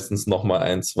da meistens nochmal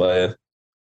 1, 2,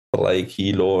 3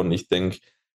 Kilo und ich denke,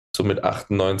 so mit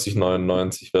 98,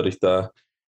 99 werde ich da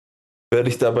bei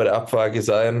der Abwaage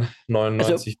sein.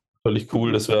 99 völlig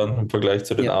cool, das wäre im Vergleich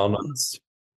zu den Arnolds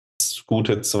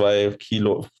gute 2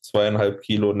 Kilo, 2,5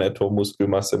 Kilo netto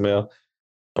Muskelmasse mehr.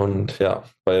 Und ja,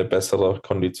 bei besserer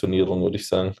Konditionierung würde ich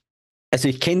sagen. Also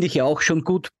ich kenne dich ja auch schon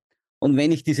gut und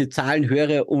wenn ich diese Zahlen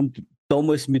höre und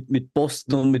damals mit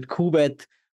Boston und mit Kuwait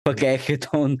vergleiche,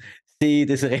 dann sehe ich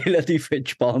das relativ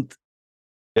entspannt.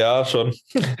 Ja, schon.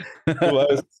 Du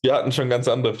weißt, wir hatten schon ganz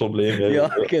andere Probleme. Ja,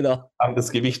 genau. Haben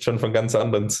das Gewicht schon von ganz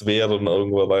anderen Sphären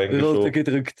irgendwo reingeschoben.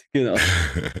 Runtergedrückt, genau.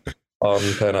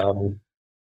 Und keine Ahnung.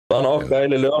 Waren auch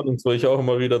geile Learnings, wo ich auch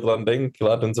immer wieder dran denke,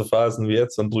 gerade in so Phasen wie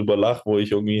jetzt und drüber lache, wo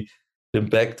ich irgendwie den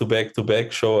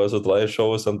Back-to-Back-to-Back-Show, also 3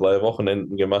 Shows an 3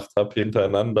 Wochenenden gemacht habe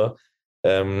hintereinander.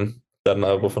 Dann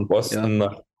aber von Boston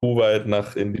nach Kuwait,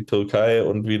 in die Türkei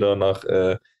und wieder nach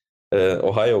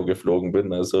Ohio geflogen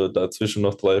bin. Also dazwischen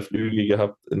noch 3 Flüge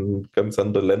gehabt in ganz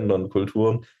andere Länder und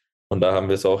Kulturen. Und da haben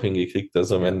wir es auch hingekriegt.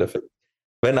 Also im Endeffekt,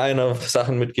 wenn einer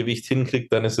Sachen mit Gewicht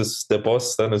hinkriegt, dann ist es der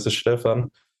Boss, dann ist es Stefan.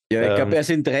 Ja, ich glaube, er ist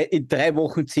in 3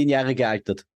 Wochen 10 Jahre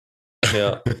gealtert.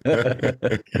 Ja.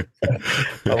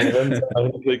 Aber wenn es einer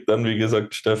hinkriegt, dann wie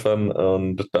gesagt Stefan.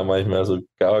 Und da mache ich mir also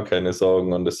gar keine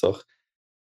Sorgen. Und es wird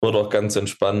auch ganz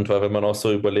entspannt, weil wenn man auch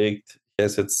so überlegt, ich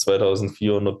esse jetzt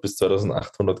 2400 bis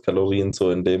 2800 Kalorien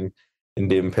so in dem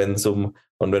Pensum.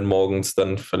 Und wenn morgens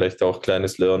dann vielleicht auch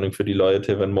kleines Learning für die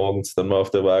Leute, wenn morgens dann mal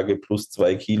auf der Waage plus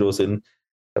 2 Kilo sind,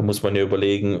 dann muss man ja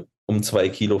überlegen, um 2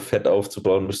 Kilo Fett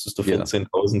aufzubauen, müsstest du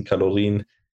 14.000 Kalorien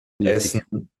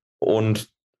essen und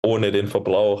ohne den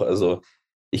Verbrauch. Also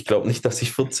ich glaube nicht, dass ich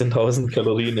 14.000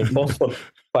 Kalorien in Form von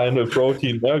Final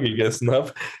Protein mehr gegessen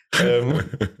habe.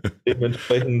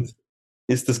 Dementsprechend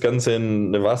ist das Ganze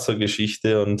eine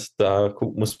Wassergeschichte und da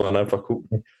muss man einfach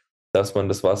gucken, dass man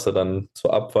das Wasser dann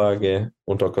zur Abwaage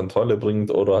unter Kontrolle bringt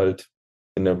oder halt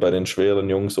bei den schweren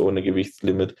Jungs ohne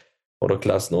Gewichtslimit oder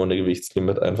Klassen ohne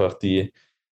Gewichtslimit einfach die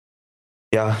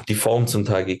Form zum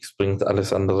Tag X bringt.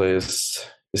 Alles andere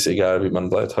ist egal, wie man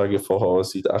 3 Tage vorher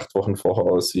aussieht, 8 Wochen vorher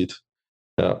aussieht.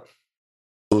 Ja.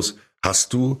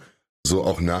 Hast du so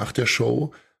auch nach der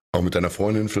Show, auch mit deiner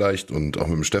Freundin vielleicht und auch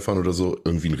mit dem Stefan oder so,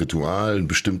 irgendwie ein Ritual, ein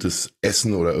bestimmtes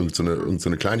Essen oder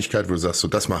irgendeine Kleinigkeit, wo du sagst, so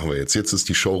das machen wir jetzt. Jetzt ist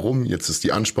die Show rum, jetzt ist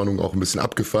die Anspannung auch ein bisschen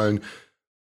abgefallen.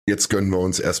 Jetzt gönnen wir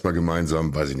uns erstmal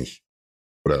gemeinsam, weiß ich nicht.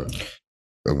 Oder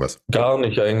irgendwas. Gar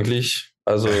nicht eigentlich.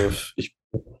 Also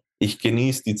ich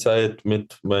genieße die Zeit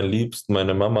mit meinen Liebsten,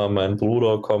 meine Mama, mein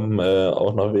Bruder kommen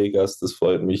auch nach Vegas. Das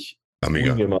freut mich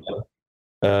Mega.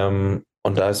 ungemein.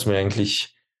 Und da ist mir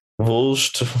eigentlich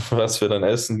wurscht, was wir dann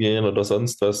essen gehen oder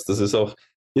sonst was. Das ist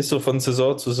so von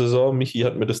Saison zu Saison. Michi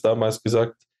hat mir das damals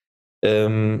gesagt.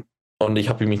 Und ich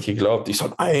habe ihm nicht geglaubt. Ich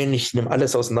so, nein, ich nehme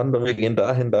alles auseinander, wir gehen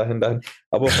dahin, dahin, dahin.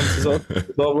 Aber von Saison zu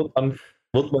Saison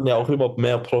wird man ja auch immer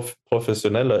mehr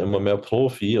professioneller, immer mehr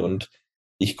Profi. Und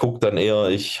ich gucke dann eher,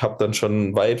 ich habe dann schon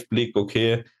einen Weitblick,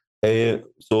 okay, hey,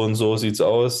 so und so sieht's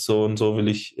aus, so und so will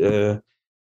ich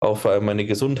auch vor allem meine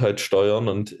Gesundheit steuern.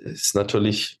 Und es ist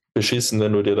natürlich beschissen,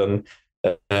 wenn du dir dann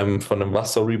von einem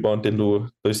Wasserrebound, den du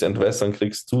durchs Entwässern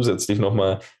kriegst, zusätzlich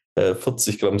nochmal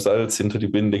 40 Gramm Salz hinter die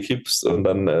Binde kippst und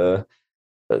dann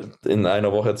in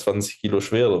einer Woche 20 Kilo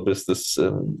schwerer bist. Das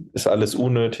ist alles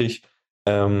unnötig.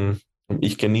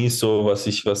 Ich genieße so, was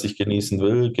ich genießen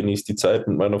will, genieße die Zeit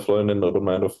mit meiner Freundin oder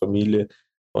meiner Familie.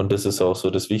 Und das ist auch so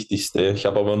das Wichtigste. Ich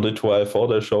habe aber ein Ritual vor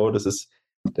der Show. Das ist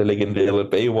der legendäre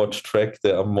Baywatch-Track,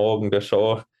 der am Morgen der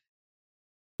Show,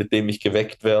 mit dem ich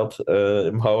geweckt werde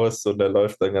im Haus, und der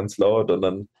läuft dann ganz laut, und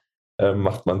dann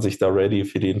macht man sich da ready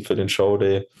für den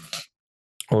Showday.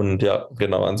 Und ja,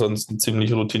 genau, ansonsten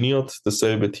ziemlich routiniert,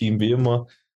 dasselbe Team wie immer.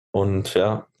 Und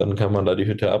ja, dann kann man da die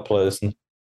Hütte abreißen.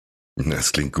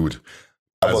 Das klingt gut.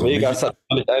 Aber Also Vegas hat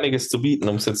natürlich einiges zu bieten,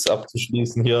 um es jetzt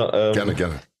abzuschließen hier.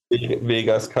 Gerne.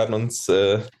 Vegas kann uns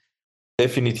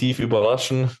definitiv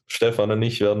überraschen. Stefan und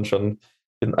ich werden schon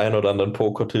den ein oder anderen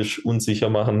Pokertisch unsicher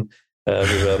machen.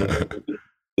 Wir werden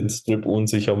den Strip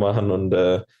unsicher machen und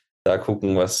da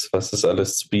gucken, was es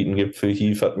alles zu bieten gibt. Für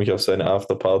Heath hat mich auf seine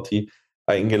Afterparty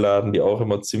eingeladen, die auch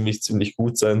immer ziemlich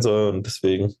gut sein soll, und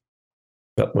deswegen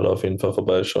werden wir da auf jeden Fall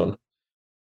vorbeischauen.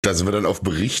 Da sind wir dann auf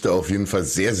Berichte auf jeden Fall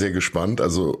sehr, sehr gespannt.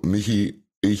 Also Michi,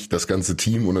 ich, das ganze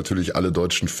Team und natürlich alle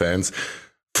deutschen Fans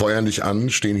feuern dich an,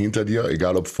 stehen hinter dir,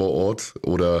 egal ob vor Ort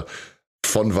oder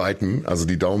von Weitem. Also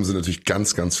die Daumen sind natürlich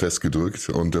ganz, ganz fest gedrückt,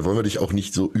 und da wollen wir dich auch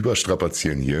nicht so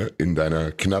überstrapazieren hier in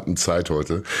deiner knappen Zeit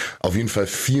heute. Auf jeden Fall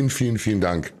vielen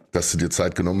Dank, dass du dir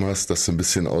Zeit genommen hast, dass du ein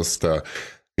bisschen aus der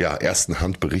ersten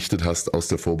Hand berichtet hast, aus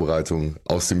der Vorbereitung,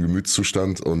 aus dem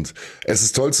Gemütszustand. Und es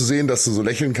ist toll zu sehen, dass du so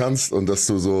lächeln kannst und dass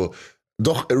du so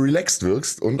doch relaxed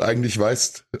wirkst und eigentlich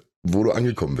weißt, wo du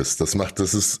angekommen bist. Das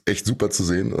ist echt super zu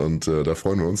sehen, und da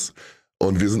freuen wir uns.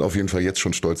 Und wir sind auf jeden Fall jetzt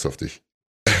schon stolz auf dich.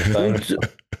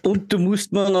 Und du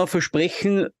musst mir noch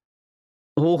versprechen,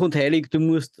 hoch und heilig, du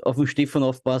musst auf den Stefan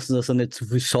aufpassen, dass er nicht zu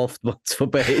viel sauft, wenn es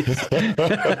vorbei ist.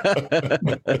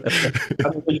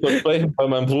 Kann ich nicht versprechen, weil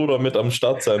mein Bruder mit am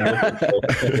Start sein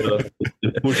wird.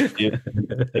 Den Push geben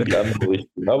in die andere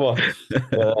Richtung. Aber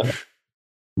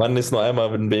man ist nur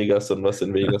einmal in Vegas, und was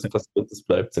in Vegas passiert, das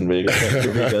bleibt in Vegas.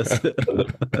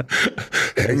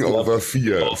 Hangover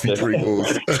 4, featuring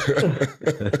O's.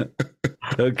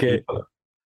 Okay.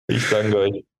 Ich danke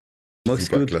euch. Mach's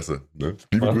Super, gut. klasse. Ne?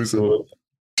 Liebe Macht's Grüße. gut.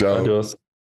 Ciao. Adios.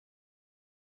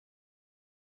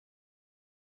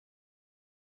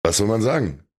 Was soll man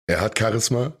sagen? Er hat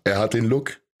Charisma, er hat den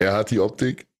Look, er hat die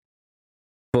Optik.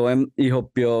 Vor allem, ich habe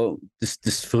ja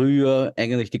das Frühjahr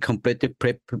eigentlich die komplette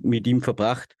Prep mit ihm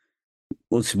verbracht.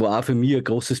 Und es war auch für mich ein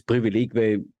großes Privileg,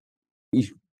 weil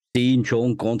ich sehe ihn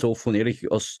schon ganz offen und ehrlich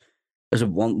aus,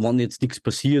 also wenn jetzt nichts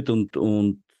passiert und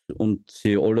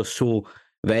sich alles so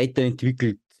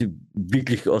weiterentwickelt,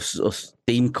 wirklich aus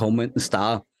dem kommenden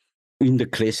Star in der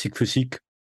Classic Physik.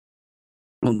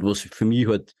 Und was für mich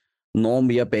halt noch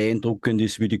mehr beeindruckend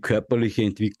ist, wie die körperliche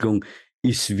Entwicklung,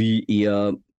 ist, wie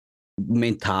er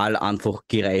mental einfach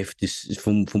gereift ist,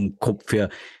 vom Kopf her.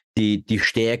 Die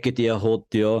Stärke, die er hat,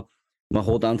 ja, man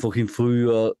hat einfach im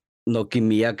Frühjahr noch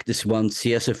gemerkt, es waren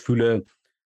sehr viele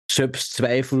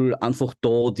Selbstzweifel einfach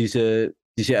da, diese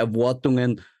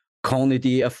Erwartungen, kann ich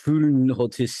die erfüllen,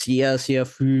 hat sich sehr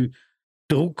viel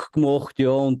Druck gemacht, ja,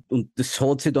 und das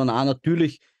hat sich dann auch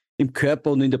natürlich im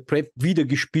Körper und in der Prep wieder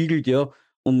gespiegelt, ja,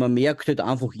 und man merkt halt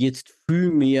einfach jetzt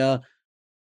viel mehr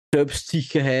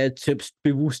Selbstsicherheit,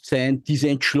 Selbstbewusstsein, diese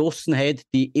Entschlossenheit,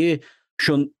 die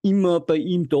schon immer bei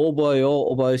ihm da war, ja,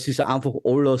 aber es ist einfach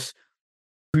alles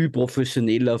viel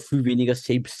professioneller, viel weniger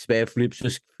Selbstzweifel. Ich habe so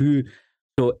das Gefühl,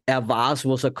 so, er weiß,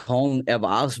 was er kann, er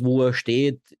weiß, wo er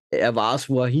steht, er weiß,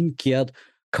 wo er hinkehrt,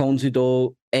 kann sich da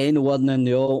einordnen,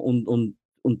 ja, und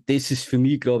das ist für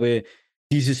mich, glaube ich,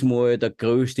 dieses Mal der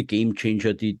größte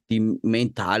Gamechanger, die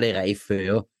mentale Reife,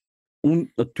 ja.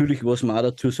 Und natürlich, was man auch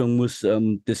dazu sagen muss,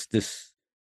 das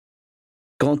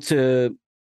ganze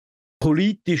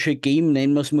politische Game,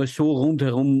 nennen wir es mal so,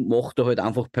 rundherum macht er halt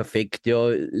einfach perfekt. Ja,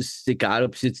 ist egal,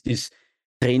 ob es jetzt ist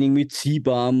Training mit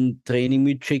Seabaum, Training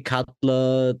mit Jay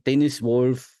Cutler, Dennis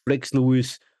Wolf, Flex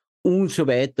Lewis und so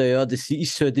weiter. Ja, das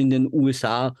ist halt in den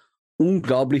USA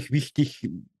unglaublich wichtig,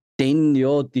 denn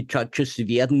ja, die Judges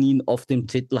werden ihn auf dem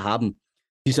Zettel haben.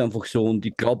 Ist einfach so. Und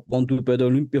ich glaube, wenn du bei der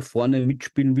Olympia vorne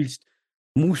mitspielen willst,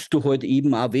 musst du halt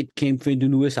eben auch Wettkämpfe in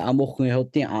den USA machen. Er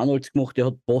hat die Arnolds gemacht, er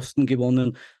hat Boston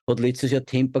gewonnen, hat letztes Jahr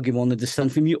Tampa gewonnen. Das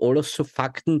sind für mich alles so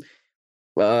Fakten,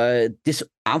 das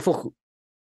einfach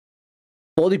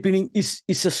Bodybuilding ist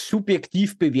ein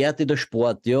subjektiv bewerteter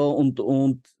Sport, ja, und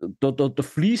da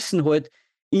fließen halt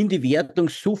in die Wertung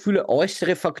so viele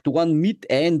äußere Faktoren mit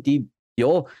ein, die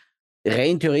ja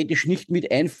rein theoretisch nicht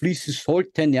mit einfließen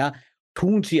sollten, ja,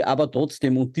 tun sie aber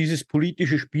trotzdem. Und dieses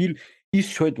politische Spiel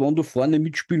ist halt, wenn du vorne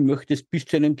mitspielen möchtest, bis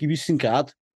zu einem gewissen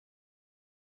Grad,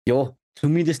 ja,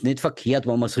 zumindest nicht verkehrt,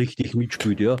 wenn man es richtig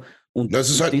mitspielt, ja. Und Das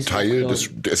ist halt ein Teil es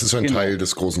ist ein genau. Teil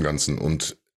des großen Ganzen.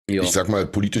 Und Ja. ich sag mal,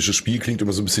 politisches Spiel klingt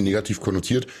immer so ein bisschen negativ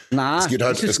konnotiert. Na, Es geht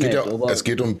halt, ist es nicht, aber es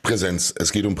geht um Präsenz.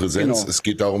 Es geht um Präsenz. genau. Es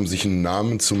geht darum, sich einen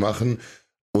Namen zu machen.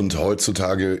 Und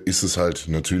heutzutage ist es halt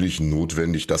natürlich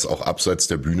notwendig, das auch abseits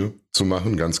der Bühne zu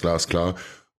machen, ganz glasklar.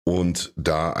 Und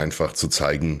da einfach zu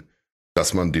zeigen,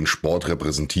 dass man den Sport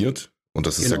repräsentiert. Und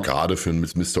das ist ja Genau. gerade für einen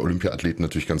Mr. Olympia-Athleten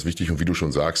natürlich ganz wichtig. Und wie du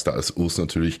schon sagst, da ist Urs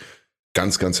natürlich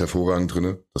ganz, ganz hervorragend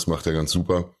drin. Das macht er ganz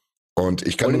super. Und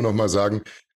ich kann nur noch mal sagen,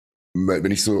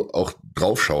 wenn ich so auch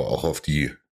drauf schaue, auch auf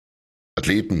die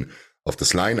Athleten, auf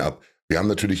das Line-Up, wir haben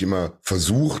natürlich immer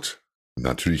versucht,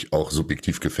 natürlich auch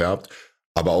subjektiv gefärbt,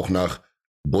 aber auch nach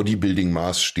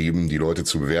Bodybuilding-Maßstäben die Leute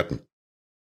zu bewerten.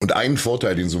 Und einen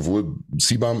Vorteil, den sowohl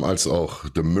Sibam als auch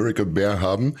The Miracle Bear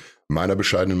haben, meiner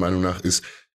bescheidenen Meinung nach, ist,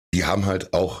 die haben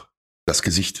halt auch das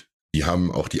Gesicht, die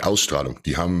haben auch die Ausstrahlung,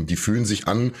 die fühlen sich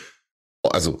an,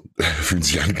 also fühlen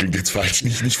sich an, klingt jetzt falsch,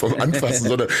 nicht vom Anfassen,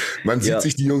 sondern man sieht Ja.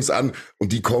 sich die Jungs an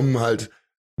und die kommen halt,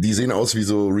 die sehen aus wie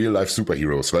so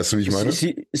Real-Life-Superheroes, weißt du, wie ich meine?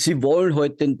 Sie wollen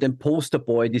halt den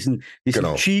Posterboy, diesen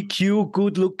Genau. GQ,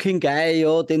 good-looking Guy,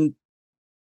 ja, den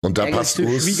Und da eigentlich passt so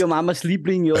Urs, Schwiegermamas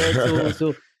Liebling, ja,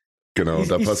 so. genau,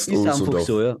 da passt Ist Urs und einfach auch,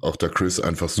 so, ja. auch der Chris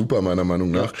einfach super, meiner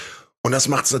Meinung Ja. nach. Und das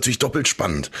macht es natürlich doppelt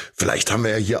spannend. Vielleicht haben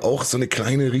wir ja hier auch so eine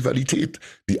kleine Rivalität.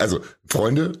 Also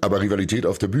Freunde, aber Rivalität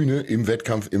auf der Bühne, im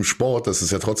Wettkampf, im Sport, das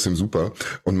ist ja trotzdem super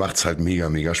und macht es halt mega,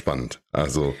 mega spannend.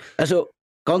 Also,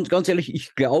 Ganz ehrlich,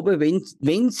 ich glaube,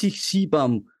 wenn sich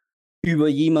Sibam über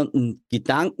jemanden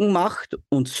Gedanken macht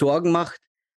und Sorgen macht,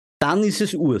 dann ist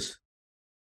es Urs.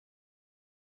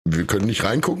 wir können nicht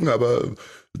reingucken, aber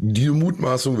die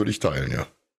Mutmaßung würde ich teilen, ja.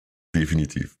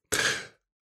 Definitiv.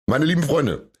 Meine lieben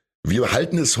Freunde, wir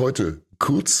halten es heute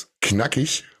kurz,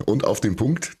 knackig und auf den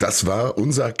Punkt. Das war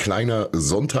unser kleiner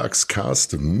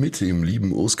Sonntagscast mit dem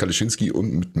lieben Urs Kalecinski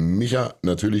und mit Micha,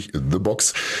 natürlich The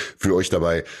Box, für euch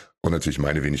dabei und natürlich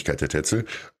meine Wenigkeit, der Tetzel.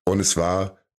 Und es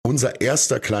war unser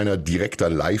erster kleiner direkter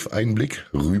Live-Einblick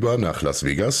rüber nach Las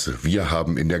Vegas. Wir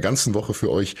haben in der ganzen Woche für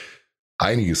euch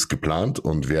einiges geplant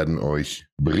und werden euch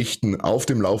berichten, auf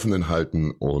dem Laufenden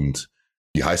halten und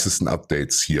die heißesten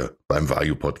Updates hier beim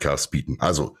Vayu Podcast bieten.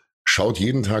 Also schaut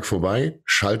jeden Tag vorbei,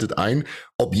 schaltet ein.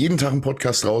 Ob jeden Tag ein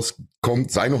Podcast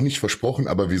rauskommt, sei noch nicht versprochen,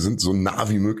 aber wir sind so nah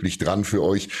wie möglich dran für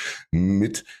euch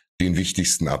mit den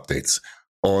wichtigsten Updates.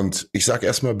 Und ich sage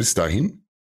erstmal bis dahin,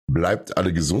 bleibt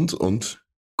alle gesund und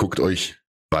guckt euch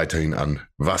weiterhin an,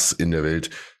 was in der Welt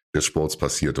des Sports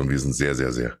passiert. Und wir sind sehr,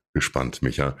 sehr, sehr gespannt,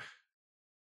 Micha.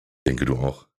 Denke du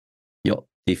auch. Ja,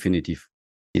 definitiv.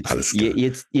 Alles klar.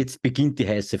 Jetzt beginnt die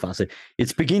heiße Phase.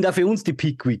 Jetzt beginnt auch für uns die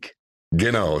Peakweek.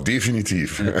 Genau,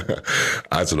 definitiv.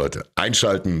 Also Leute,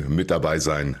 einschalten, mit dabei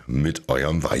sein mit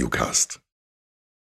eurem ValueCast.